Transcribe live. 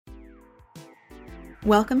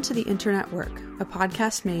Welcome to the Internet Work, a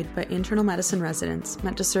podcast made by internal medicine residents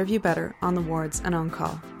meant to serve you better on the wards and on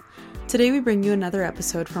call. Today we bring you another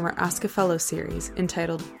episode from our Ask a Fellow series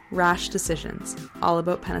entitled Rash Decisions, all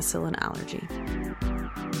about penicillin allergy.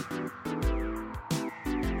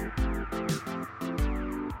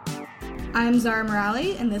 I'm Zara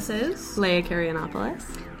Morali, and this is Leah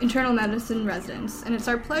Karianopoulos, internal medicine residents, and it's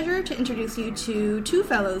our pleasure to introduce you to two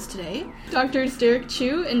fellows today, Drs. Derek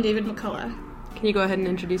Chu and David McCullough. Can you go ahead and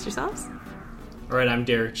introduce yourselves? All right, I'm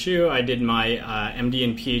Derek Chu. I did my MD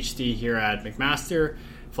and PhD here at McMaster,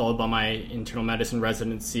 followed by my internal medicine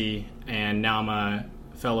residency, and now I'm a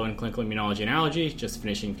fellow in clinical immunology and allergy, just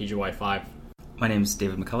finishing PGY5. My name is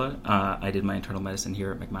David McCullough. I did my internal medicine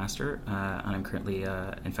here at McMaster, and I'm currently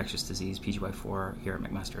infectious disease PGY4 here at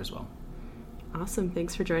McMaster as well. Awesome.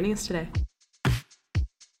 Thanks for joining us today.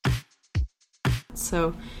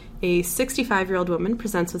 So, a 65-year-old woman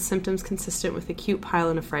presents with symptoms consistent with acute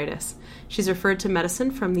pyelonephritis. She's referred to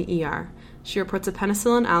medicine from the ER. She reports a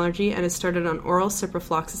penicillin allergy and is started on oral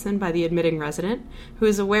ciprofloxacin by the admitting resident, who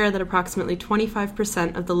is aware that approximately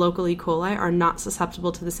 25% of the local E. coli are not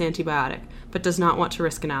susceptible to this antibiotic, but does not want to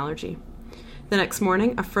risk an allergy. The next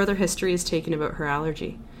morning, a further history is taken about her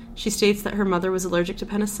allergy. She states that her mother was allergic to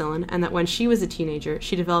penicillin and that when she was a teenager,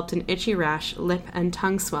 she developed an itchy rash, lip, and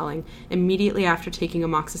tongue swelling immediately after taking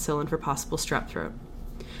amoxicillin for possible strep throat.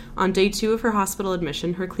 On day 2 of her hospital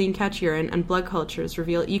admission, her clean catch urine and blood cultures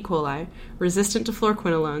reveal E. coli, resistant to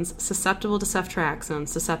fluoroquinolones, susceptible to ceftriaxone,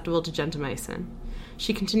 susceptible to gentamicin.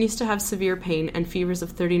 She continues to have severe pain and fevers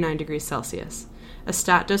of 39 degrees Celsius. A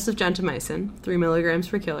stat dose of gentamicin, 3 milligrams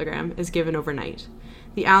per kilogram, is given overnight.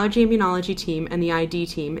 The allergy immunology team and the ID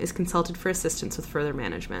team is consulted for assistance with further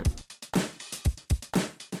management.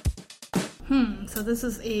 So this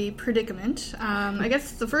is a predicament. I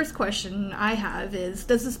guess the first question I have is,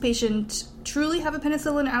 does this patient truly have a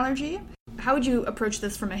penicillin allergy? How would you approach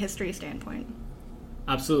this from a history standpoint?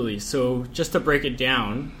 Absolutely. So just to break it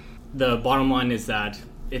down, the bottom line is that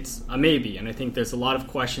it's a maybe, and I think there's a lot of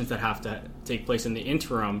questions that have to take place in the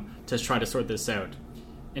interim to try to sort this out.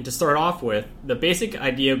 And to start off with, the basic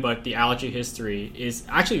idea about the allergy history is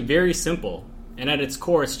actually very simple. And at its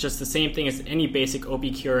core, it's just the same thing as any basic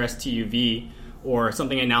OPQRS-TUV or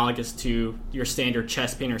something analogous to your standard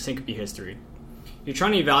chest pain or syncope history. You're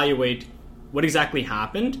trying to evaluate what exactly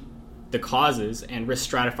happened, the causes, and risk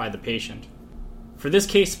stratify the patient. For this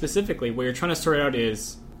case specifically, what you're trying to sort out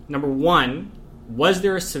is, number one, was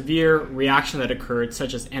there a severe reaction that occurred,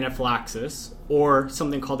 such as anaphylaxis, or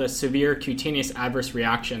something called a severe cutaneous adverse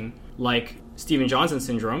reaction, like Stevens-Johnson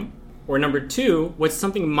syndrome? Or number two, was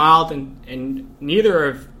something mild and neither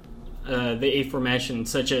of the aforementioned,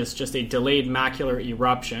 such as just a delayed macular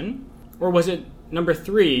eruption? Or was it, number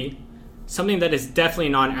three, something that is definitely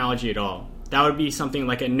not an allergy at all? That would be something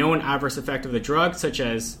like a known adverse effect of the drug, such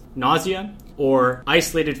as nausea, or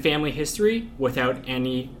isolated family history without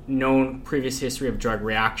any known previous history of drug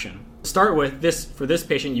reaction. To start with, for this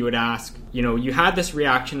patient, you would ask, you had this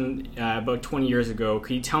reaction about 20 years ago.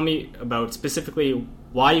 Could you tell me about specifically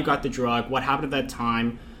why you got the drug, what happened at that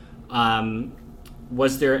time?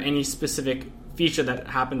 Was there any specific feature that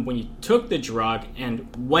happened when you took the drug,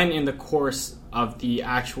 and when in the course of the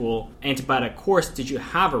actual antibiotic course did you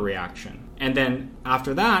have a reaction? And then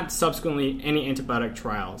after that, subsequently, any antibiotic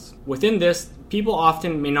trials. Within this, people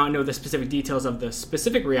often may not know the specific details of the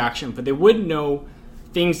specific reaction, but they would know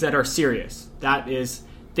things that are serious. That is,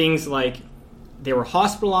 things like they were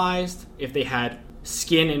hospitalized, if they had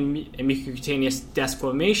skin and mucocutaneous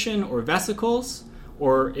desquamation or vesicles,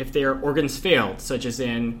 or if their organs failed, such as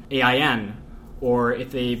in AIN, or if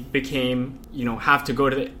they became, have to go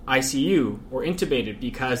to the ICU or intubated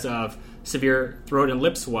because of severe throat and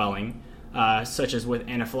lip swelling, such as with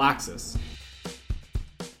anaphylaxis.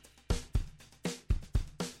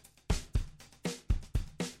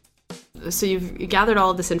 So you've gathered all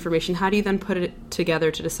of this information. How do you then put it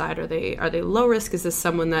together to decide, are they low risk? Is this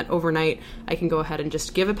someone that overnight I can go ahead and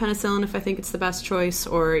just give a penicillin if I think it's the best choice?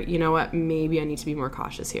 Or, you know what, maybe I need to be more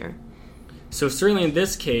cautious here? So certainly in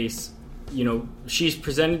this case, she's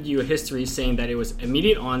presented you a history saying that it was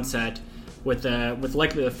immediate onset with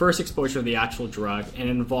likely the first exposure of the actual drug, and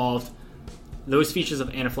it involved those features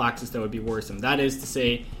of anaphylaxis that would be worrisome. That is to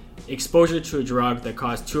say, exposure to a drug that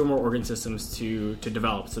caused 2 or more organ systems to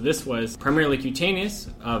develop. So this was primarily cutaneous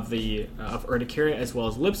of urticaria as well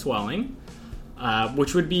as lip swelling,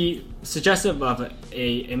 which would be suggestive of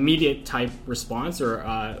a immediate type response or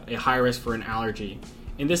a high risk for an allergy.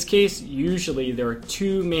 In this case, usually there are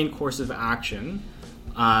 2 main courses of action.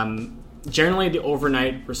 Generally, the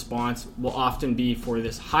overnight response will often be for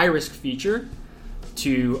this high risk feature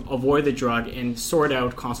to avoid the drug and sort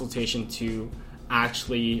out consultation to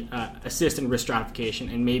actually assist in risk stratification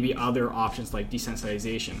and maybe other options like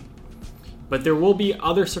desensitization. But there will be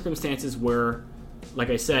other circumstances where, like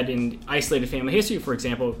I said, in isolated family history, for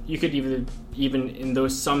example, you could even in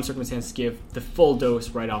those some circumstances give the full dose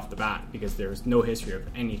right off the bat because there's no history of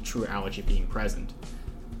any true allergy being present.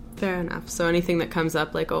 Fair enough. So anything that comes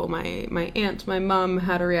up like, oh, my aunt, my mom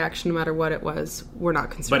had a reaction no matter what it was, we're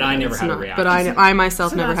not concerned. But I never had a reaction. But I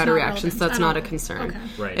myself So never that's had a not reaction, so that's not a relevant. concern. Okay.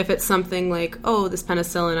 Right. If it's something like, oh, this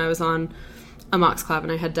penicillin, I was on amoxiclav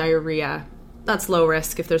and I had diarrhea, that's low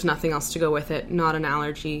risk if there's nothing else to go with it, not an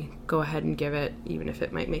allergy, go ahead and give it, even if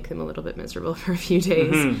it might make them a little bit miserable for a few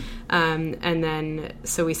days. Mm-hmm. And then,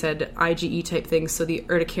 so we said IgE type things, so the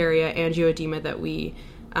urticaria, angioedema that we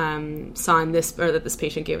saw in this, or that this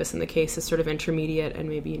patient gave us in the case, is sort of intermediate, and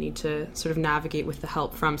maybe you need to sort of navigate with the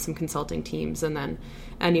help from some consulting teams. And then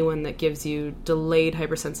anyone that gives you delayed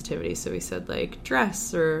hypersensitivity, so we said like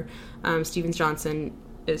Dress or Stevens-Johnson,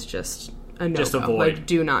 is just a no-go. Just avoid like,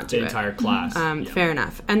 do not do the it. entire class. Yeah. Fair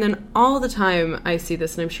enough. And then all the time I see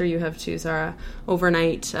this, and I'm sure you have too, Zara,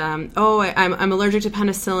 overnight, I'm allergic to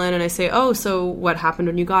penicillin, and I say, oh, so what happened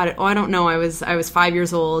when you got it? Oh, I don't know. I was 5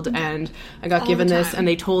 years old, and I got All given the this, time. and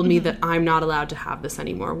they told me that I'm not allowed to have this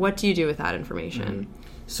anymore. What do you do with that information?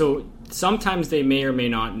 So sometimes they may or may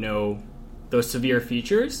not know those severe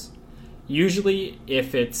features. Usually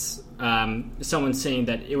if it's someone saying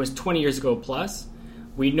that it was 20 years ago plus,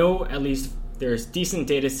 we know at least there's decent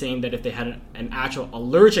data saying that if they had an actual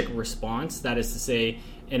allergic response, that is to say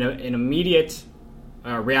an immediate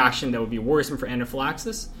reaction that would be worrisome for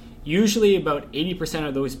anaphylaxis, usually about 80%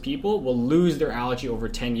 of those people will lose their allergy over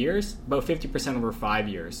 10 years, about 50% over 5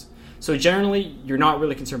 years. So generally, you're not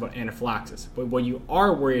really concerned about anaphylaxis. But what you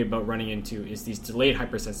are worried about running into is these delayed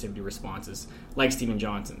hypersensitivity responses, like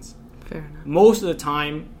Stevens-Johnson's. Fair enough. Most of the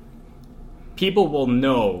time, people will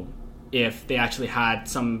know if they actually had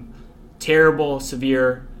some terrible,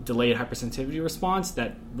 severe, delayed hypersensitivity response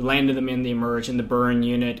that landed them in the emerge, in the burn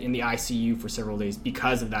unit, in the ICU for several days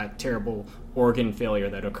because of that terrible organ failure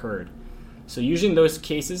that occurred. So usually in those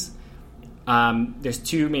cases, there's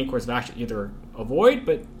two main courses of action: either avoid,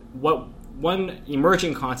 but one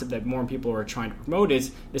emerging concept that more people are trying to promote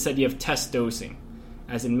is this idea of test dosing.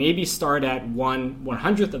 As in, maybe start at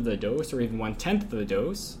 1/100th of the dose or even 1/10th of the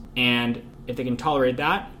dose, and if they can tolerate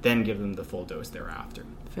that, then give them the full dose thereafter.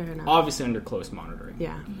 Fair enough. Obviously under close monitoring.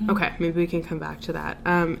 Yeah. Okay, maybe we can come back to that.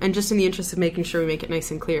 And just in the interest of making sure we make it nice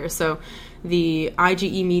and clear, so the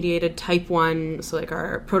IgE-mediated type 1, so like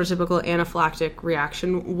our prototypical anaphylactic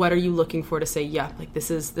reaction, what are you looking for to say, yeah, like this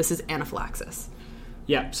is anaphylaxis?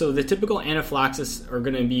 Yeah, so the typical anaphylaxis are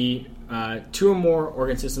going to be two or more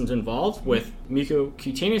organ systems involved with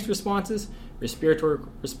mucocutaneous responses, respiratory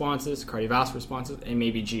responses, cardiovascular responses, and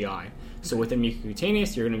maybe GI. So within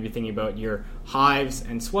mucocutaneous, you're going to be thinking about your hives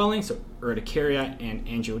and swelling, so urticaria and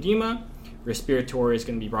angioedema. Respiratory is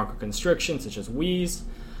going to be bronchoconstriction, such as wheeze.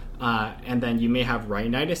 And then you may have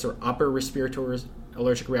rhinitis or upper respiratory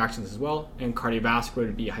allergic reactions as well. And cardiovascular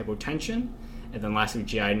would be hypotension. And then lastly,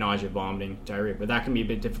 GI, nausea, vomiting, diarrhea. But that can be a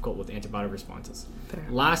bit difficult with antibiotic responses. Fair.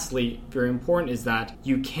 Lastly, very important is that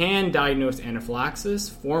you can diagnose anaphylaxis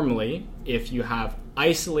formally if you have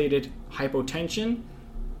isolated hypotension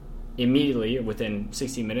immediately within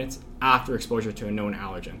 60 minutes after exposure to a known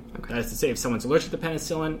allergen. Okay. That is to say, if someone's allergic to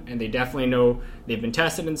penicillin and they definitely know they've been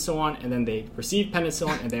tested and so on, and then they receive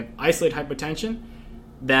penicillin and they have isolated hypotension,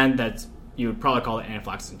 then that's, you would probably call it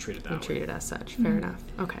anaphylaxis and treat it that way. Treat it as such. Fair enough.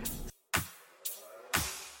 Okay.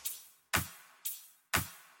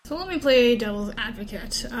 So let me play devil's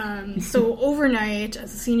advocate. So overnight,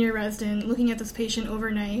 as a senior resident, looking at this patient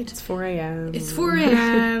overnight, It's 4 a.m. it's 4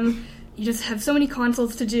 a.m., you just have so many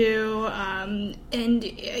consults to do, and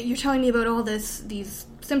you're telling me about all these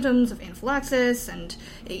symptoms of anaphylaxis, and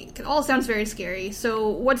it all sounds very scary. So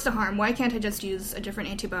what's the harm? Why can't I just use a different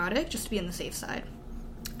antibiotic just to be on the safe side?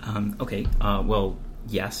 Okay. Well,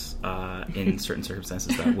 yes, in certain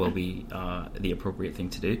circumstances that will be the appropriate thing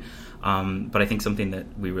to do. But I think something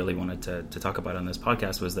that we really wanted to talk about on this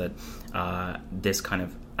podcast was that this kind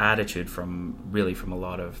of attitude from a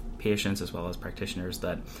lot of patients as well as practitioners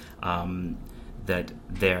that that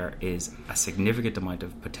there is a significant amount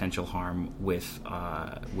of potential harm with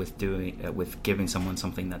giving someone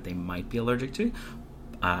something that they might be allergic to.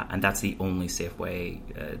 And that's the only safe way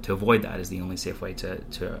to avoid that, is the only safe way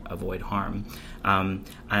to avoid harm.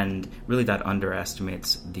 And really that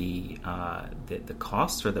underestimates the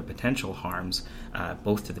costs or the potential harms,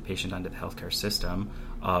 both to the patient and to the healthcare system,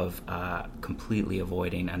 of completely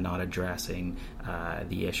avoiding and not addressing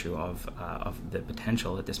the issue of the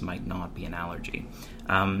potential that this might not be an allergy.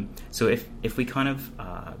 So if we kind of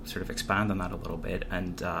sort of expand on that a little bit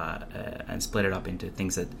and split it up into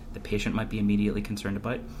things that the patient might be immediately concerned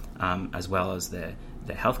about, as well as the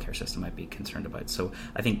healthcare system might be concerned about. So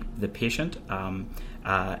I think the patient,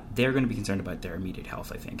 they're going to be concerned about their immediate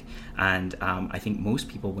health, I think. And I think most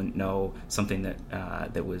people wouldn't know something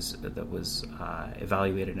that was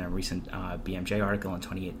evaluated in a recent BMJ article in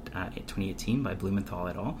 2018 by Blumenthal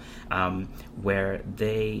et al., where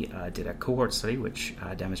they did a cohort study which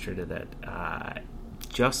demonstrated that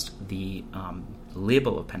just the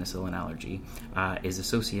label of penicillin allergy is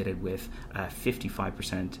associated with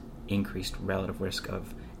 55% increased relative risk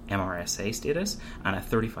of MRSA status and a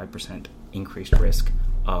 35% increased risk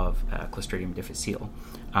of Clostridium difficile.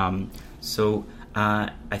 So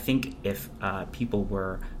I think if people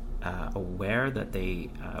were aware that they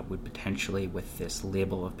would potentially, with this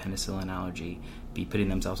label of penicillin allergy, be putting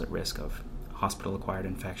themselves at risk of hospital-acquired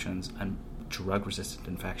infections and drug-resistant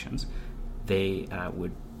infections, they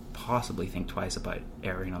would possibly think twice about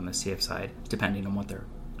erring on the safe side, depending on what their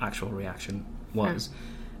actual reaction was.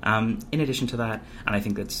 In addition to that, and I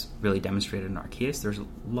think that's really demonstrated in our case, there's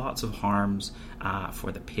lots of harms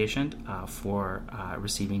for the patient for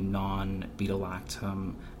receiving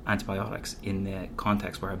non-beta-lactam antibiotics in the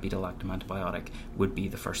context where a beta-lactam antibiotic would be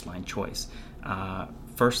the first-line choice.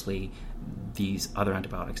 Firstly, these other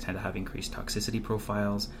antibiotics tend to have increased toxicity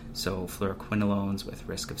profiles, so fluoroquinolones with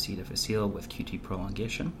risk of C. difficile with QT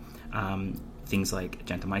prolongation. Things like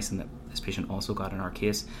gentamicin that this patient also got in our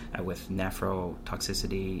case with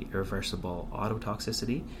nephrotoxicity, irreversible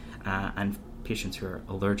ototoxicity, and patients who are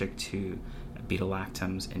allergic to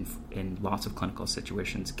beta-lactams in lots of clinical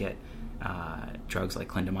situations get drugs like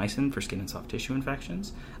clindamycin for skin and soft tissue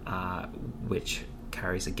infections, which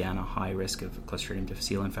carries again a high risk of Clostridium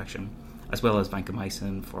difficile infection, as well as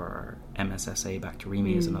vancomycin for MSSA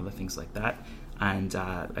bacteremias and other things like that. And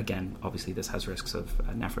again, obviously this has risks of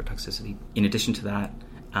nephrotoxicity. In addition to that,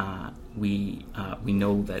 we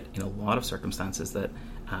know that in a lot of circumstances that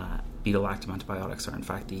beta-lactam antibiotics are in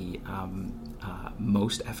fact the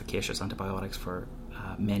most efficacious antibiotics for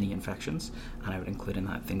many infections, and I would include in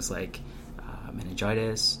that things like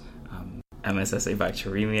meningitis, MSSA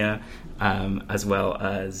bacteremia, as well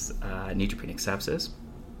as neutropenic sepsis.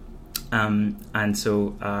 And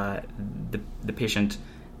so the patient,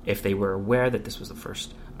 if they were aware that this was the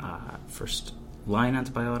first line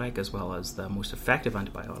antibiotic as well as the most effective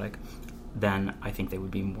antibiotic, then I think they would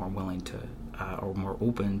be more willing to or more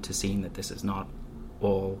open to seeing that this is not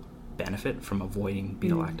all benefit from avoiding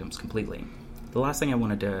beta-lactams completely. The last thing I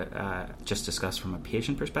wanted to just discuss from a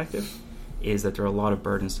patient perspective is that there are a lot of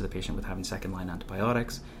burdens to the patient with having second-line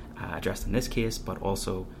antibiotics addressed in this case, but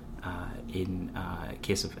also in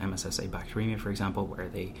case of MSSA bacteremia, for example, where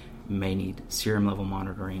they may need serum level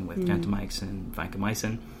monitoring with gentamicin,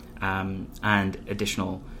 vancomycin, and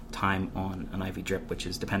additional time on an IV drip, which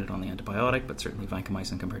is dependent on the antibiotic, but certainly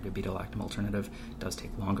vancomycin compared to a beta-lactam alternative does take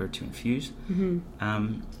longer to infuse.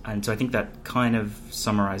 And so I think that kind of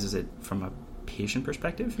summarizes it from a patient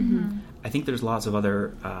perspective. I think there's lots of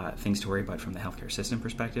other things to worry about from the healthcare system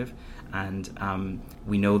perspective, and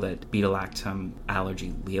we know that beta-lactam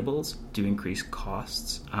allergy labels do increase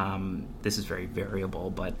costs. This is very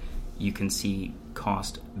variable, but you can see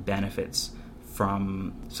cost benefits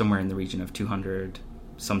from somewhere in the region of 200.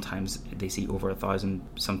 Sometimes they see over 1,000.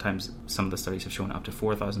 Sometimes some of the studies have shown up to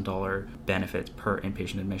 $4,000 benefit per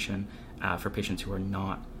inpatient admission for patients who are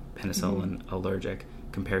not penicillin allergic,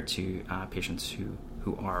 compared to patients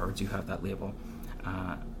who are or do have that label.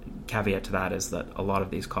 Caveat to that is that a lot of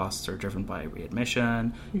these costs are driven by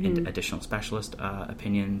readmission, and additional specialist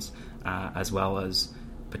opinions, as well as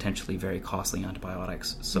potentially very costly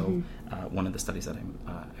antibiotics. So one of the studies that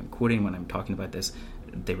I'm quoting when I'm talking about this,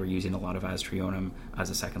 they were using a lot of aztrionum as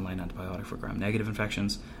a second-line antibiotic for gram-negative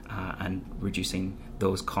infections, and reducing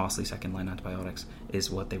those costly second-line antibiotics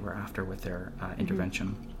is what they were after with their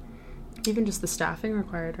intervention. Even just the staffing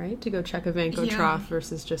required, right? To go check a vanco trough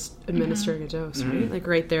versus just administering a dose, right? Like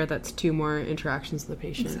right there, that's 2 more interactions with the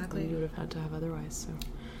patient than you would have had to have otherwise. So.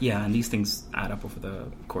 Yeah, and these things add up over the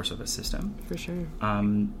course of a system. For sure.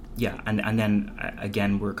 And then,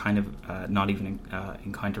 again, we're kind of not even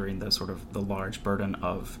encountering the sort of the large burden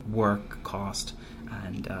of work, cost,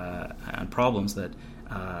 and problems that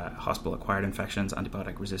hospital-acquired infections,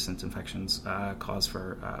 antibiotic-resistant infections cause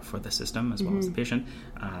for the system as well as the patient,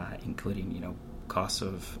 including, costs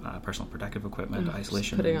of personal protective equipment,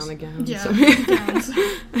 isolation. Putting on a gown. Yeah, So.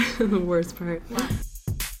 The worst part. Wow.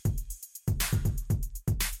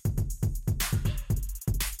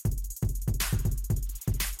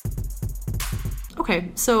 Okay,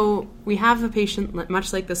 so we have a patient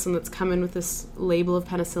much like this one that's come in with this label of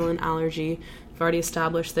penicillin allergy. We've already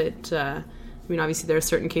established that, obviously there are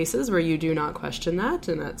certain cases where you do not question that,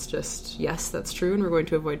 and that's just, yes, that's true, and we're going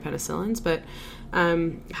to avoid penicillins. But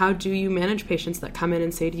how do you manage patients that come in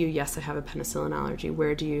and say to you, yes, I have a penicillin allergy?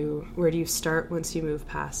 Where do you start once you move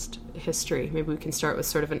past history? Maybe we can start with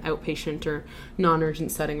sort of an outpatient or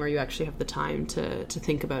non-urgent setting where you actually have the time to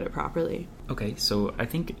think about it properly. Okay, so I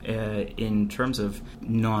think in terms of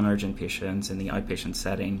non-urgent patients in the outpatient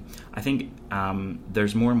setting, I think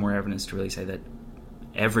there's more and more evidence to really say that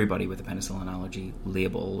everybody with a penicillin allergy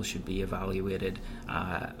label should be evaluated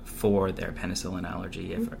for their penicillin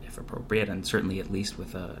allergy if appropriate, and certainly at least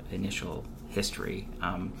with an initial history,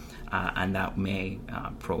 and that may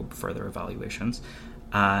probe further evaluations.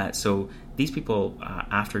 So these people,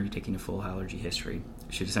 after taking a full allergy history,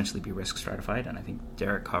 should essentially be risk stratified, and I think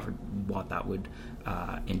Derek covered what that would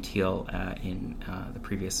entail in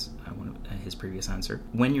his previous answer.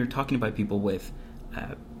 When you're talking about people with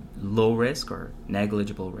low risk or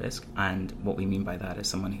negligible risk, and what we mean by that is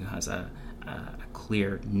someone who has a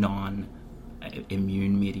clear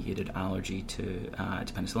non-immune mediated allergy to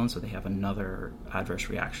penicillin, so they have another adverse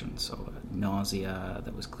reaction, so nausea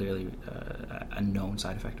that was clearly a known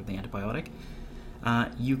side effect of the antibiotic,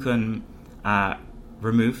 you can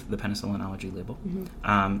remove the penicillin allergy label,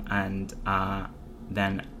 and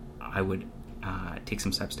then I would take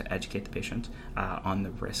some steps to educate the patient on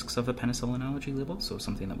the risks of a penicillin allergy label. So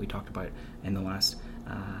something that we talked about in the last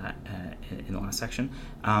section,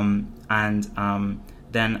 and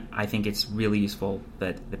then I think it's really useful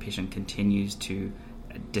that the patient continues to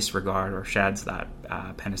disregard or sheds that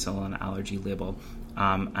penicillin allergy label,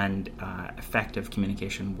 and effective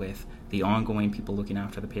communication with the ongoing people looking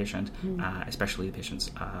after the patient, especially the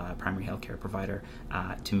patient's primary healthcare provider,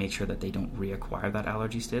 to make sure that they don't reacquire that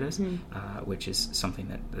allergy status, which is something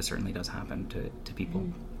that certainly does happen to people.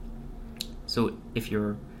 So if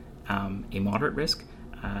you're a moderate risk,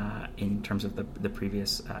 in terms of the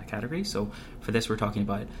previous category, so for this we're talking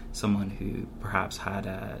about someone who perhaps had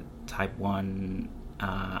a type 1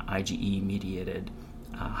 IgE mediated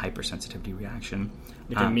hypersensitivity reaction.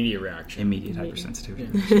 Like immediate reaction. Immediate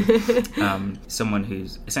hypersensitivity reaction. Someone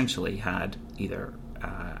who's essentially had either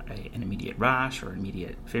an immediate rash or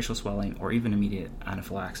immediate facial swelling or even immediate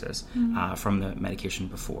anaphylaxis from the medication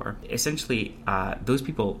before. Essentially, those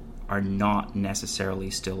people are not necessarily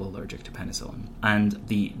still allergic to penicillin. And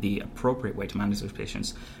the appropriate way to manage those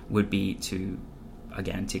patients would be to,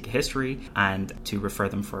 again, take a history and to refer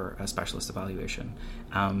them for a specialist evaluation.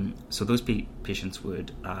 So those patients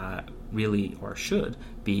would really, or should,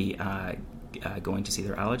 be going to see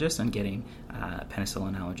their allergist and getting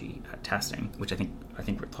penicillin allergy testing, which I think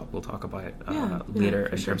we'll talk about later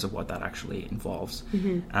in terms of what that actually involves.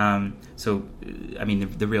 So, I mean,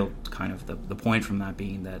 the real kind of the point from that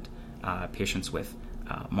being that patients with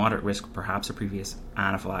moderate risk, perhaps a previous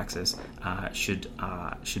anaphylaxis, should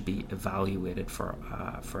be evaluated for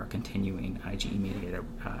a continuing IgE-mediated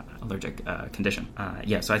allergic condition.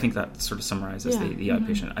 So I think that sort of summarizes the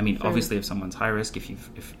outpatient. I mean, obviously, if someone's high risk,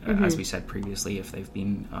 as we said previously, if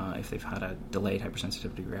they've had a delayed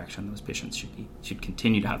hypersensitivity reaction, those patients should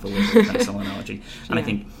continue to have the label of penicillin allergy. And I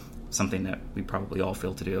think something that we probably all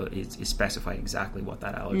fail to do is specify exactly what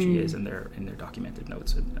that allergy is in their documented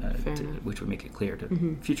notes, which would make it clear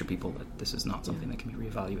to future people that this is not something that can be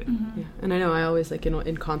reevaluated. Yeah. And I know I always,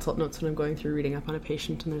 in consult notes when I'm going through reading up on a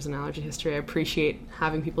patient and there's an allergy history, I appreciate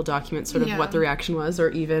having people document sort of what the reaction was, or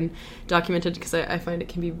even documented, because I find it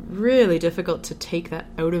can be really difficult to take that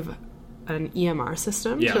out of an EMR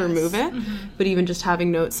system to remove it, but even just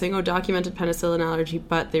having notes saying, documented penicillin allergy,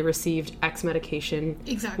 but they received X medication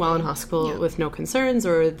while in hospital with no concerns,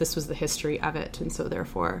 or this was the history of it, and so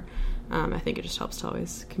therefore I think it just helps to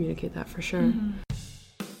always communicate that for sure.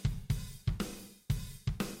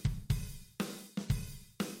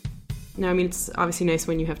 Now, I mean, it's obviously nice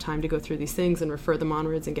when you have time to go through these things and refer them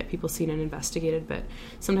onwards and get people seen and investigated, but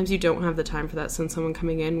sometimes you don't have the time for that. So someone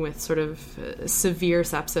coming in with sort of severe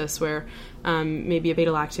sepsis where maybe a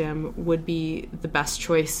beta-lactam would be the best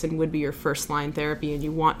choice and would be your first-line therapy, and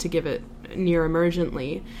you want to give it near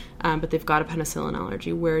emergently, but they've got a penicillin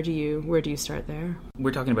allergy. Where do you start there?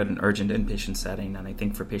 We're talking about an urgent inpatient setting, and I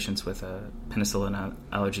think for patients with a penicillin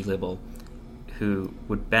allergy label who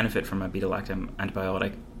would benefit from a beta-lactam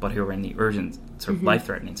antibiotic, but who are in the urgent, sort of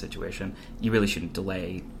life-threatening situation, you really shouldn't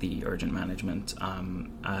delay the urgent management to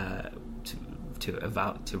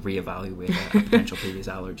reevaluate a potential previous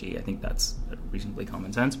allergy. I think that's reasonably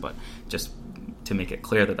common sense, but just to make it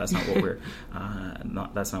clear that that's not what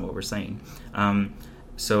we're saying.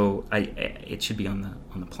 So it should be on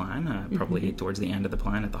the plan, probably towards the end of the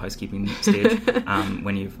plan at the housekeeping stage,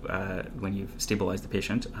 when you've stabilized the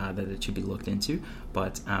patient, that it should be looked into.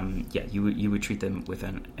 But you would treat them with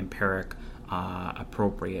an empiric,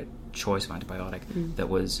 appropriate choice of antibiotic that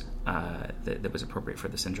was appropriate for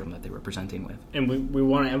the syndrome that they were presenting with. And we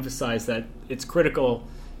want to emphasize that it's critical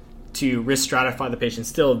to risk stratify the patient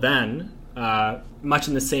still then, much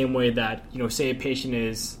in the same way that, say a patient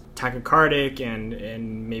is tachycardic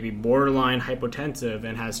and maybe borderline hypotensive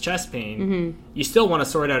and has chest pain, you still want to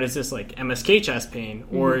sort out, is this like MSK chest pain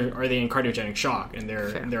or are they in cardiogenic shock and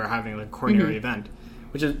they're having a coronary event,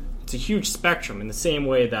 it's a huge spectrum, in the same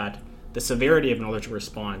way that the severity of an allergic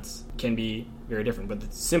response can be very different.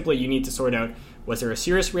 But simply you need to sort out, was there a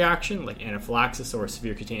serious reaction like anaphylaxis or a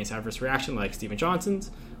severe cutaneous adverse reaction like Stephen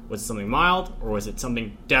Johnson's? Was it something mild, or was it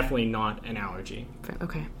something definitely not an allergy?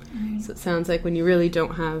 Okay. So it sounds like when you really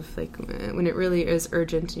don't have, when it really is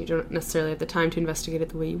urgent and you don't necessarily have the time to investigate it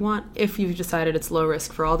the way you want, if you've decided it's low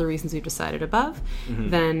risk for all the reasons we've decided above,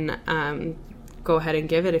 then go ahead and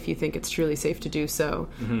give it if you think it's truly safe to do so.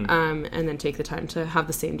 And then take the time to have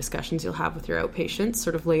the same discussions you'll have with your outpatients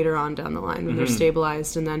sort of later on down the line when they're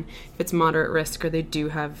stabilized. And then if it's moderate risk or they do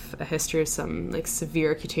have a history of some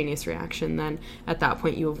severe cutaneous reaction, then at that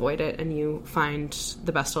point you avoid it and you find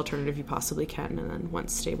the best alternative you possibly can, and then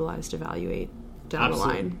once stabilized, evaluate down the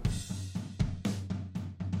line.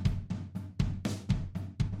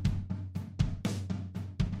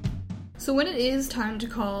 So when it is time to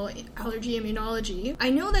call allergy immunology,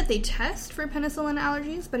 I know that they test for penicillin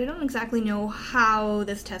allergies, but I don't exactly know how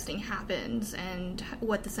this testing happens and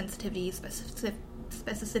what the sensitivity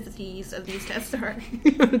specificities of these tests are.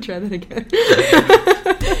 You want to try that again?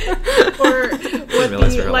 Or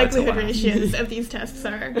what the likelihood ratios of these tests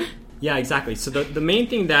are. Yeah, exactly. So the main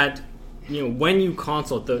thing that, when you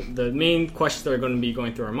consult, the main questions that are going to be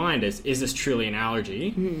going through our mind is this truly an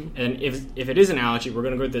allergy? And if it is an allergy, we're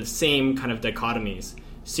going to go through the same kind of dichotomies: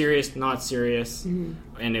 serious, not serious,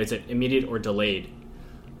 and is it immediate or delayed?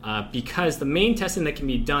 Because the main testing that can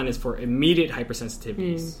be done is for immediate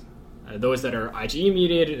hypersensitivities, those that are IgE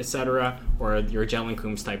mediated, etc., or your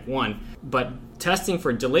Jelen-Coombs type 1. But testing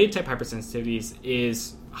for delayed type hypersensitivities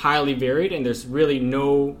is highly varied, and there's really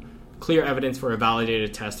no clear evidence for a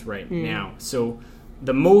validated test right now. So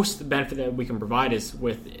the most benefit that we can provide is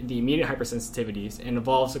with the immediate hypersensitivities, and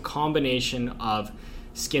involves a combination of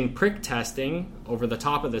skin prick testing over the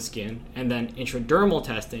top of the skin, and then intradermal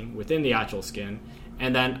testing within the actual skin,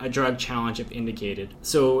 and then a drug challenge if indicated.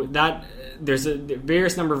 So that there's a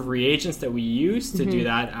various number of reagents that we use to do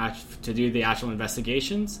that, to do the actual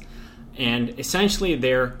investigations, and essentially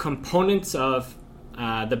they're components of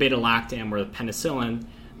the beta-lactam or the penicillin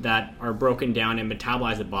that are broken down and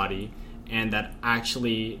metabolize the body, and that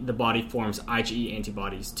actually the body forms IgE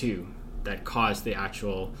antibodies too that cause the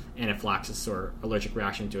actual anaphylaxis or allergic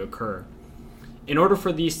reaction to occur. In order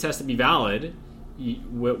for these tests to be valid,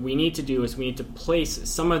 what we need to do is we need to place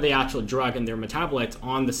some of the actual drug and their metabolites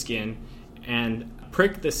on the skin and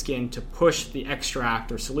prick the skin to push the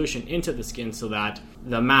extract or solution into the skin so that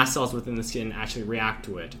the mast cells within the skin actually react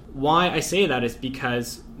to it. Why I say that is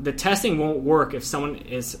because the testing won't work if someone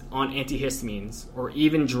is on antihistamines or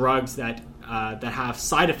even drugs that have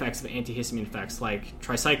side effects of antihistamine effects like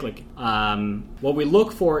tricyclic. What we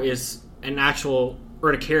look for is an actual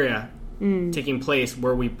urticaria taking place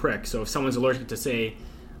where we prick. So if someone's allergic to, say,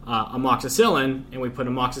 amoxicillin, and we put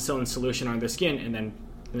amoxicillin solution on their skin and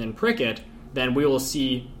then prick it, then we will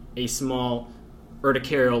see a small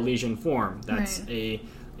urticarial lesion form. That's a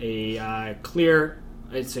clear,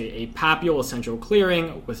 it's a papule central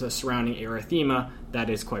clearing with a surrounding erythema that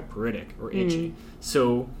is quite pruritic or itchy.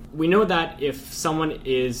 So we know that if someone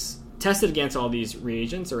is tested against all these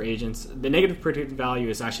reagents or agents, the negative predictive value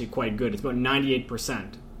is actually quite good. It's about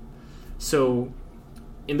 98%. So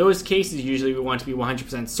in those cases, usually we want to be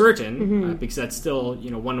 100% certain because that's still 1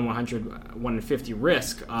 in 100, 1 in 50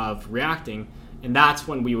 risk of reacting, and that's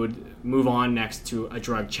when we would move on next to a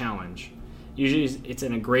drug challenge. Usually it's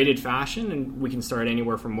in a graded fashion, and we can start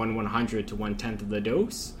anywhere from 1 in 100 to 1/10 of the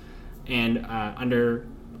dose, and under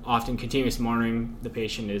often continuous monitoring, the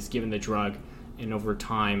patient is given the drug, and over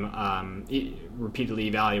time repeatedly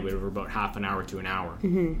evaluated over about half an hour to an hour.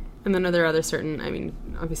 And then are there other certain,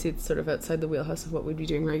 obviously it's sort of outside the wheelhouse of what we'd be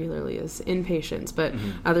doing regularly as inpatients, but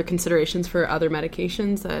other considerations for other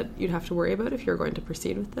medications that you'd have to worry about if you're going to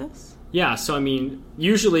proceed with this? Yeah, so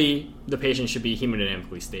usually the patient should be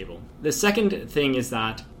hemodynamically stable. The second thing is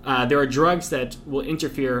that there are drugs that will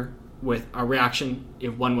interfere with a reaction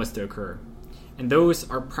if one was to occur. And those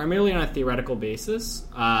are primarily on a theoretical basis,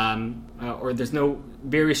 or there's no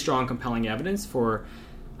very strong compelling evidence for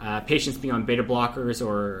patients being on beta blockers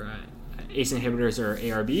or ACE inhibitors or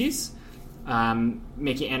ARBs,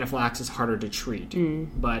 making anaphylaxis harder to treat.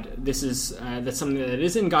 But that's something that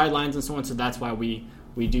is in guidelines and so on, so that's why we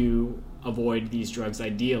do avoid these drugs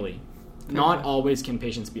ideally. Not always can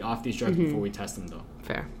patients be off these drugs before we test them, though.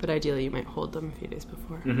 Fair, but ideally you might hold them a few days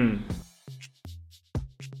before.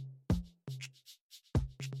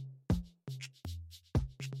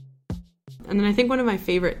 And then I think one of my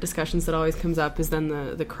favorite discussions that always comes up is then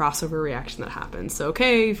the crossover reaction that happens. So,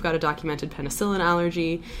 okay, you've got a documented penicillin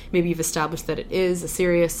allergy. Maybe you've established that it is a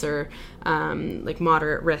serious or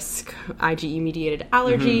moderate risk IgE-mediated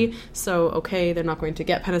allergy. So, okay, they're not going to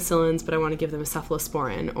get penicillins, but I want to give them a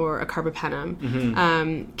cephalosporin or a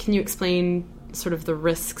carbapenem. Can you explain sort of the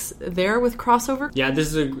risks there with crossover? Yeah,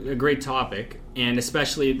 this is a great topic. And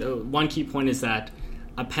especially, the one key point is that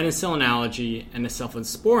a penicillin allergy and a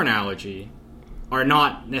cephalosporin allergy are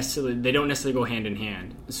not necessarily, they don't necessarily go hand in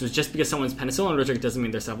hand. So just because someone's penicillin allergic doesn't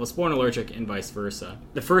mean they're cephalosporin allergic, and vice versa.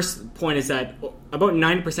 The first point is that about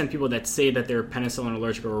 90% of people that say that they're penicillin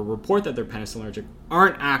allergic or report that they're penicillin allergic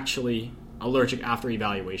aren't actually allergic after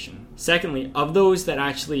evaluation. Secondly, of those that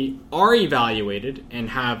actually are evaluated and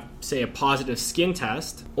have, say, a positive skin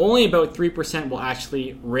test, only about 3% will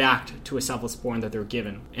actually react to a cephalosporin that they're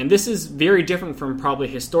given. And this is very different from probably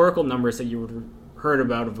historical numbers that you would have heard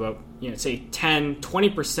about say 10,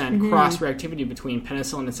 20% cross-reactivity between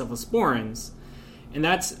penicillin and cephalosporins. And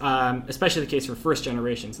that's especially the case for first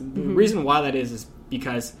generations. And the reason why that is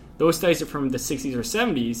because those studies are from the 60s or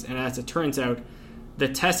 70s, and as it turns out, the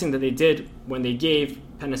testing that they did when they gave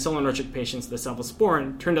penicillin allergic patients the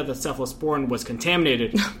cephalosporin turned out the cephalosporin was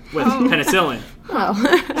contaminated with penicillin.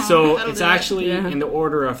 So it's actually in the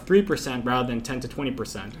order of 3% rather than 10 to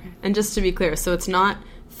 20%. And just to be clear, so it's not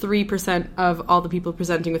 3% of all the people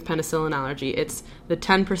presenting with penicillin allergy. It's the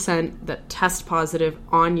 10% that test positive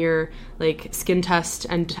on your skin test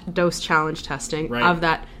and dose challenge testing. Right. Of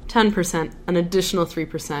that 10%, an additional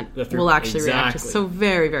 3% will actually react. So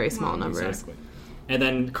very, very small numbers. Exactly. And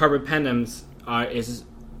then carbapenems is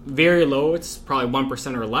very low. It's probably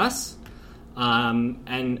 1% or less.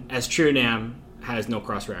 And aztreonam has no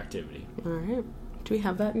cross-reactivity. All right. Do we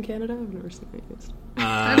have that in Canada? I've never seen it used.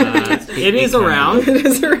 It is around. It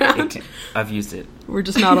is around. I've used it. We're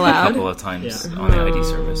just not allowed. A couple of times on the ID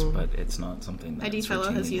service, but it's not something that ID Fellow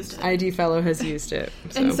has used it. ID Fellow has used it.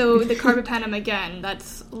 And so the carbapenem, again,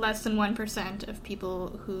 that's less than 1% of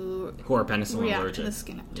people who are penicillin react allergic to the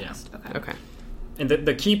skin test. Okay. And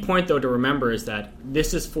the key point, though, to remember is that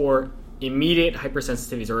this is for immediate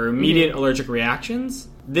hypersensitivities or immediate allergic reactions.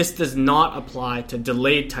 This does not apply to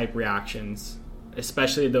delayed type reactions,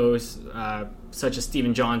 especially those such as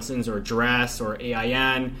Steven Johnson's or DRESS or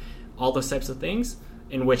AIN, all those types of things,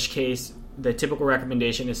 in which case the typical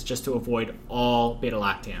recommendation is just to avoid all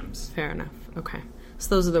beta-lactams. Fair enough. Okay.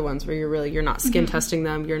 So those are the ones where you're not skin testing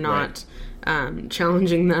them, you're not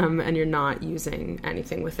challenging them, and you're not using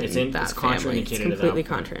anything within that family. It's completely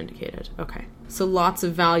contraindicated. Okay. So lots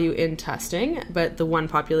of value in testing, but the one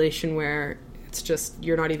population where it's just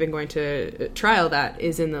you're not even going to trial that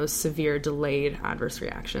is in those severe delayed adverse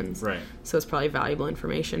reactions. Right. So it's probably valuable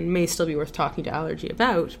information. May still be worth talking to Allergy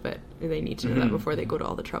about, but they need to know that before they go to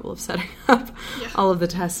all the trouble of setting up all of the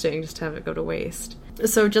testing just to have it go to waste.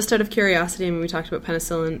 So just out of curiosity, I mean, we talked about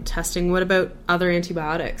penicillin testing. What about other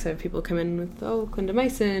antibiotics? I have people come in with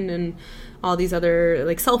clindamycin and all these other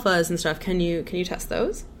sulfas and stuff. Can you test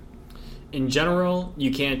those? In general,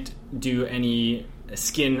 you can't do any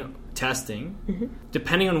skin testing.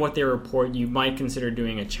 Depending on what they report, you might consider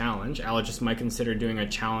doing a challenge. Allergists might consider doing a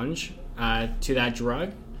challenge to that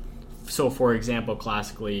drug. So, for example,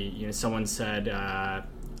 classically, someone said,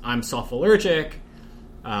 "I'm sulfa-allergic,"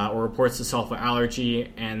 or reports a sulfa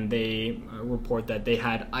allergy, and they report that they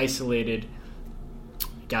had isolated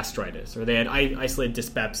gastritis or they had isolated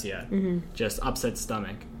dyspepsia, just upset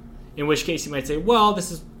stomach. In which case, you might say, "Well,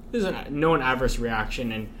 this is a known adverse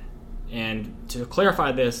reaction, and to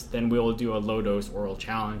clarify this, then we will do a low-dose oral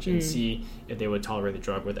challenge and see if they would tolerate the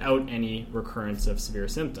drug without any recurrence of severe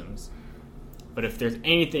symptoms." But if there's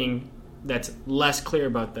anything that's less clear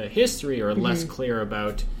about the history or less clear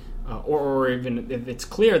about, or even if it's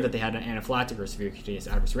clear that they had an anaphylactic or severe cutaneous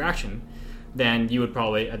adverse reaction, then you would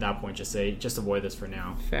probably at that point just say, just avoid this for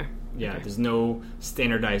now. Fair. Yeah, there's no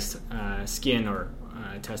standardized skin or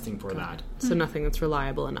testing for that. So nothing that's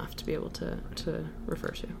reliable enough to be able to refer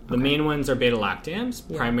to. The main ones are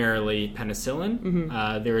beta-lactams, primarily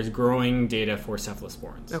penicillin. There is growing data for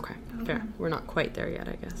cephalosporins. Okay, fair. We're not quite there yet,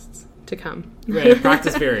 I guess. It's to come. Right,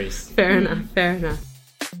 practice varies. Fair enough. Fair enough.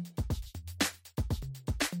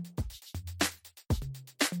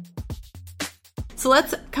 So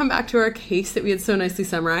let's come back to our case that we had so nicely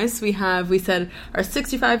summarized. We said our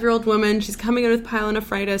 65-year-old woman, she's coming in with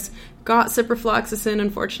pyelonephritis, got ciprofloxacin.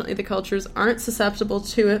 Unfortunately, the cultures aren't susceptible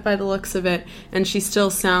to it by the looks of it, and she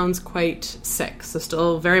still sounds quite sick, so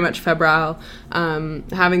still very much febrile,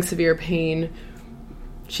 having severe pain.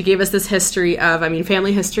 She gave us this history of,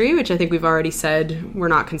 family history, which I think we've already said we're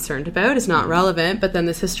not concerned about, is not relevant, but then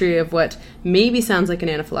this history of what maybe sounds like an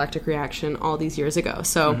anaphylactic reaction all these years ago.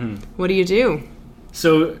 So what do you do?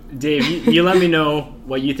 So, Dave, you let me know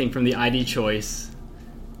what you think from the ID choice,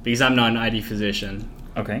 because I'm not an ID physician.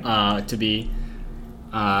 Okay. But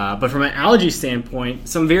from an allergy standpoint,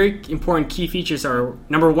 some very important key features are,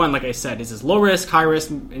 number one, like I said, is this low risk, high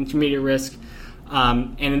risk, intermediate risk.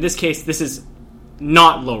 And in this case, this is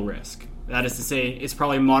not low risk. That is to say, it's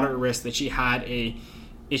probably moderate risk that she had a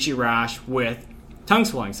itchy rash with tongue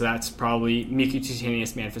swelling. So that's probably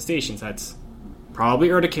mucocutaneous manifestations. That's probably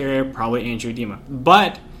urticaria, probably angioedema.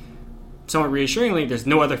 But somewhat reassuringly, there's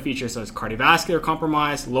no other features such as cardiovascular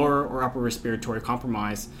compromise, lower or upper respiratory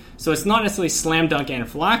compromise. So it's not necessarily slam dunk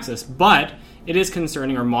anaphylaxis, but it is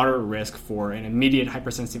concerning or moderate risk for an immediate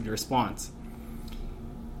hypersensitivity response.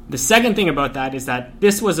 The second thing about that is that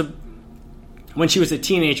this was when she was a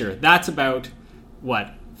teenager. That's about,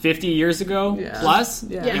 50 years ago plus?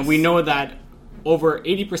 Yeah. And we know that over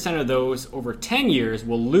 80% of those over 10 years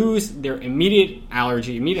will lose their immediate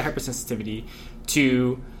allergy, immediate hypersensitivity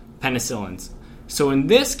to penicillins. So in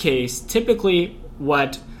this case, typically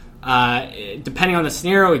depending on the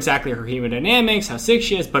scenario, exactly her hemodynamics, how sick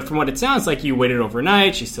she is, but from what it sounds like, you waited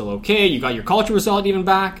overnight, she's still okay, you got your culture result even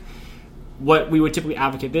back. What we would typically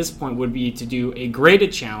advocate at this point would be to do a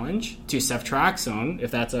graded challenge to ceftriaxone, if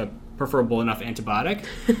that's a preferable enough antibiotic,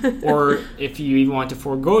 or if you even want to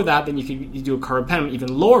forego that, then you do a carbapenem,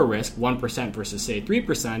 even lower risk, 1% versus say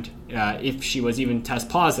 3%, if she was even test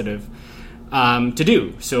positive, to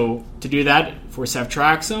do. So to do that for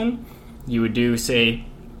ceftriaxone, you would do, say,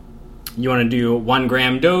 you want to do 1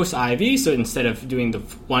 gram dose IV, so instead of doing the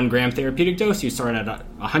 1 gram therapeutic dose, you start at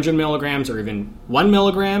 100 milligrams or even 1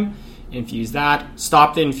 milligram, infuse that,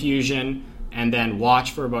 stop the infusion, and then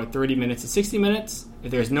watch for about 30 minutes to 60 minutes. If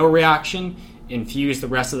there's no reaction, infuse the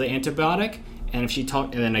rest of the antibiotic, and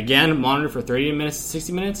and then again monitor for 30 minutes to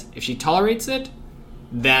 60 minutes. If she tolerates it,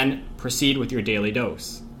 then proceed with your daily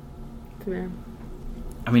dose. Yeah.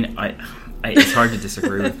 It's hard to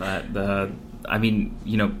disagree with that. I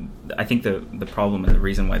think the problem and the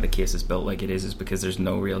reason why the case is built like it is because there's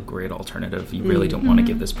no real great alternative. You really don't want to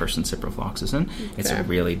give this person ciprofloxacin. It's a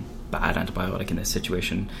really bad antibiotic in this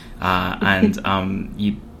situation, and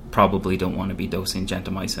you probably don't want to be dosing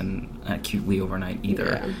gentamicin acutely overnight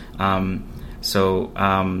either. Yeah. I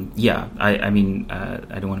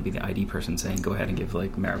don't want to be the ID person saying go ahead and give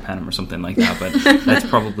like meropenem or something like that, but that's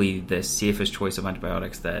probably the safest choice of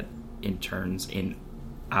antibiotics that interns in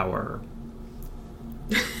our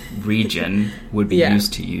region would be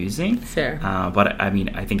used to using. Fair. But I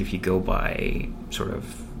think if you go by sort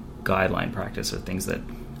of guideline practice or things that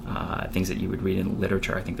you would read in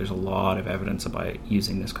literature, I think there's a lot of evidence about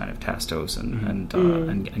using this kind of test dose and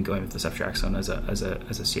going with the ceftriaxone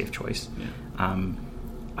as a safe choice. Yeah.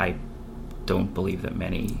 I don't believe that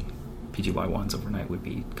many PGY1s overnight would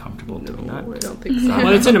be comfortable doing that. I don't think so. Well, I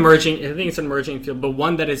think it's an emerging field, but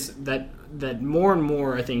one that is that more and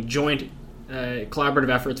more, I think, joint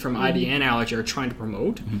collaborative efforts from ID and Allergy are trying to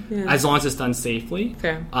promote, as long as it's done safely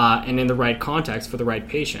and in the right context for the right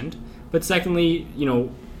patient. But secondly,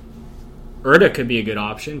 IRTA could be a good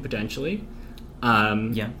option potentially.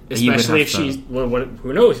 Especially if she's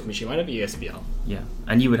who knows? She might have ESBL. Yeah,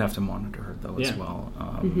 and you would have to monitor her though as well,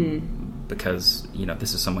 because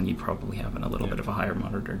this is someone you probably have in a little bit of a higher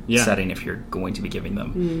monitored setting if you're going to be giving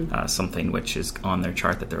them something which is on their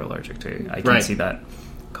chart that they're allergic to. I can see that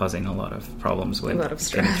causing a lot of problems with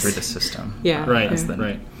getting through the system. Yeah, right.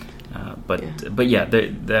 But yeah,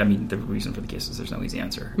 the reason for the case is there's no easy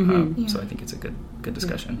answer. So I think it's a good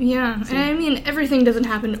discussion. Yeah, so, and everything doesn't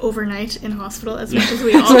happen overnight in hospital as much as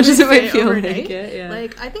we all as much as it might feel overnight. like it. Yeah.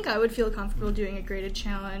 Like I think I would feel comfortable doing a graded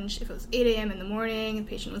challenge if it was 8 a.m. in the morning, the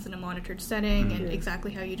patient was in a monitored setting, and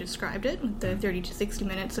exactly how you described it with the 30 to 60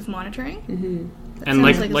 minutes of monitoring. And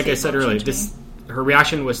like I said earlier, her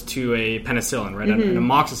reaction was to a penicillin, right? An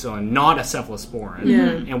amoxicillin, not a cephalosporin.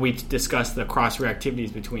 Yeah. And we discussed the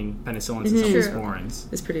cross-reactivities between penicillins and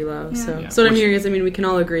cephalosporins. It's pretty low. Yeah. So what I'm hearing is, we can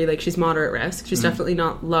all agree, like, she's moderate risk. She's definitely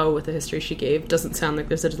not low with the history she gave. Doesn't sound like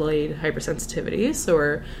there's a delayed hypersensitivity, so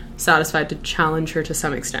we're satisfied to challenge her to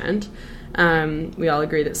some extent. We all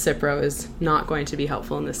agree that Cipro is not going to be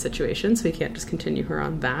helpful in this situation, so we can't just continue her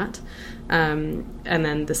on that. And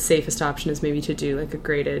then the safest option is maybe to do like a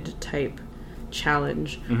graded type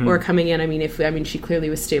challenge, or coming in. She clearly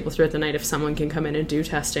was stable throughout the night. If someone can come in and do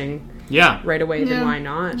testing right away, then why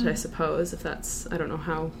not? I suppose, if that's, I don't know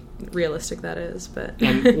how realistic that is, but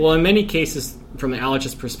well, in many cases, from the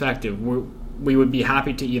allergist perspective, we would be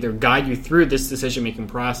happy to either guide you through this decision-making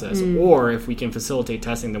process, or if we can facilitate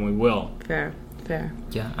testing, then we will. Fair.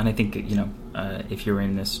 Yeah, and I think, if you're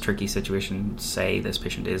in this tricky situation, say this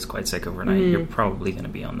patient is quite sick overnight, you're probably going to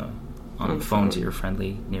be on the phone to your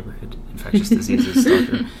friendly neighborhood infectious diseases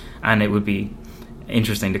doctor, and it would be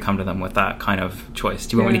interesting to come to them with that kind of choice.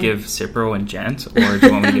 Do you want me to give Cipro and Gent, or do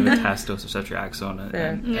you want me to give a test dose of ceftriaxone,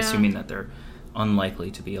 and assuming that they're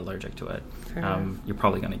unlikely to be allergic to it? You're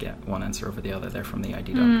probably going to get one answer over the other there from the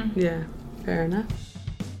ID doc. Yeah, fair enough.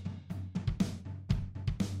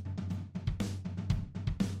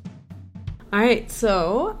 All right,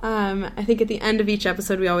 so I think at the end of each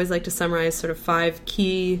episode, we always like to summarize sort of 5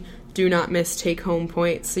 key do not miss take-home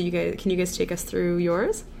points. So can you guys take us through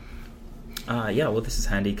yours? Well, this is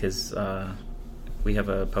handy because we have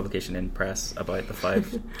a publication in press about the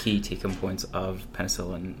 5 key take-home points of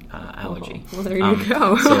penicillin allergy. Well, there you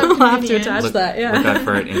go. So we'll have to attach that. Yeah, look out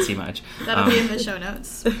for it in CMatch. That'll be in the show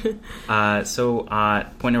notes.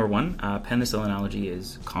 Point number 1, penicillin allergy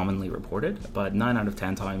is commonly reported, but 9 out of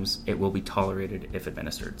 10 times it will be tolerated if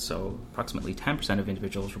administered. So approximately 10% of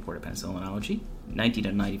individuals report a penicillin allergy. 90 to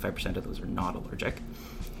 95% of those are not allergic.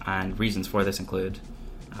 And reasons for this include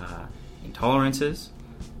intolerances,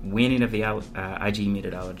 waning of the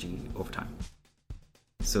IgE-mediated allergy over time.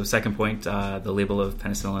 So second point, the label of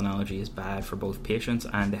penicillin allergy is bad for both patients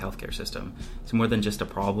and the healthcare system. It's more than just a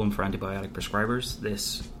problem for antibiotic prescribers.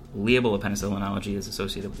 This label of penicillin allergy is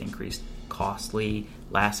associated with increased costly,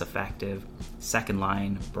 less effective,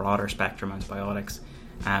 second-line, broader spectrum antibiotics,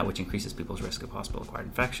 which increases people's risk of hospital-acquired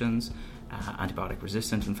infections,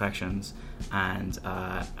 antibiotic-resistant infections, and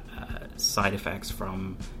side effects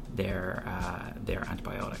from their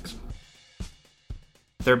antibiotics.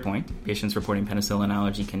 Third point, patients reporting penicillin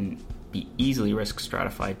allergy can be easily risk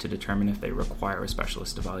stratified to determine if they require a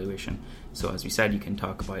specialist evaluation. So as we said, you can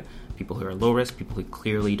talk about people who are low risk, people who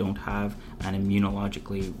clearly don't have an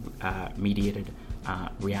immunologically mediated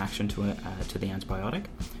reaction to the antibiotic,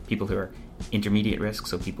 people who are intermediate risk,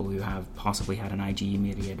 so people who have possibly had an IgE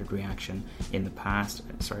mediated reaction in the past,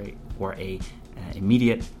 or a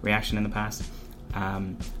immediate reaction in the past.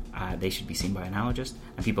 They should be seen by an allergist.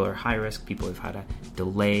 And people who are high risk, people who've had a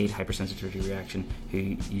delayed hypersensitivity reaction, who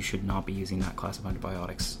you should not be using that class of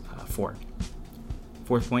antibiotics for.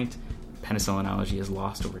 Fourth point, penicillin allergy is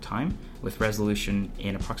lost over time, with resolution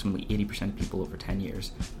in approximately 80% of people over 10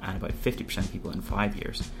 years and about 50% of people in 5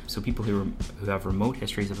 years. So people who have remote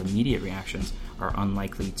histories of immediate reactions are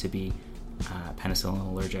unlikely to be penicillin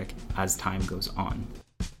allergic as time goes on.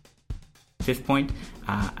 Fifth point,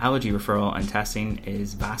 allergy referral and testing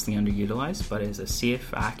is vastly underutilized, but is a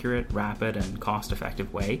safe, accurate, rapid, and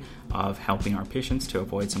cost-effective way of helping our patients to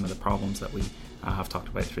avoid some of the problems that we have talked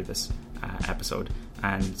about through this episode.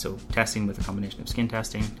 And so testing with a combination of skin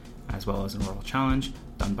testing as well as an oral challenge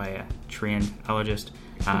done by a trained allergist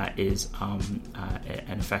is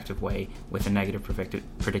an effective way with a negative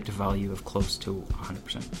predictive value of close to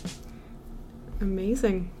 100%.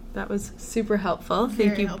 Amazing. That was super helpful.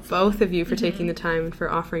 Thank you, both of you, for taking the time and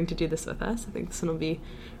for offering to do this with us. I think this one will be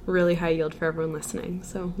really high yield for everyone listening.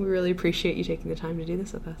 So we really appreciate you taking the time to do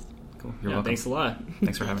this with us. Cool. You're welcome. Thanks a lot.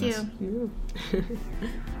 Thanks for having us.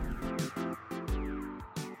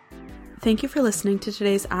 Thank you for listening to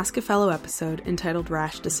today's Ask a Fellow episode entitled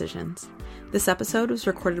Rash Decisions. This episode was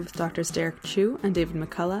recorded with Drs. Derek Chu and David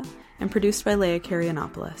McCullough and produced by Leah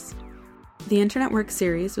Karianopoulos. The Internet Work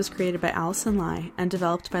series was created by Alison Lai and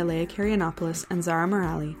developed by Leah Karianopoulos and Zara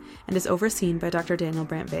Morali and is overseen by Dr. Daniel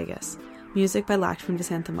Brandt-Vegas. Music by Lakshman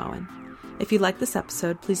Vasanthamohan. If you like this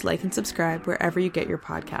episode, please like and subscribe wherever you get your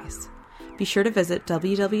podcasts. Be sure to visit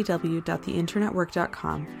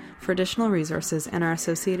www.theinternetwork.com for additional resources and our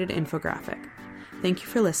associated infographic. Thank you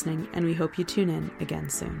for listening, and we hope you tune in again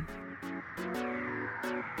soon.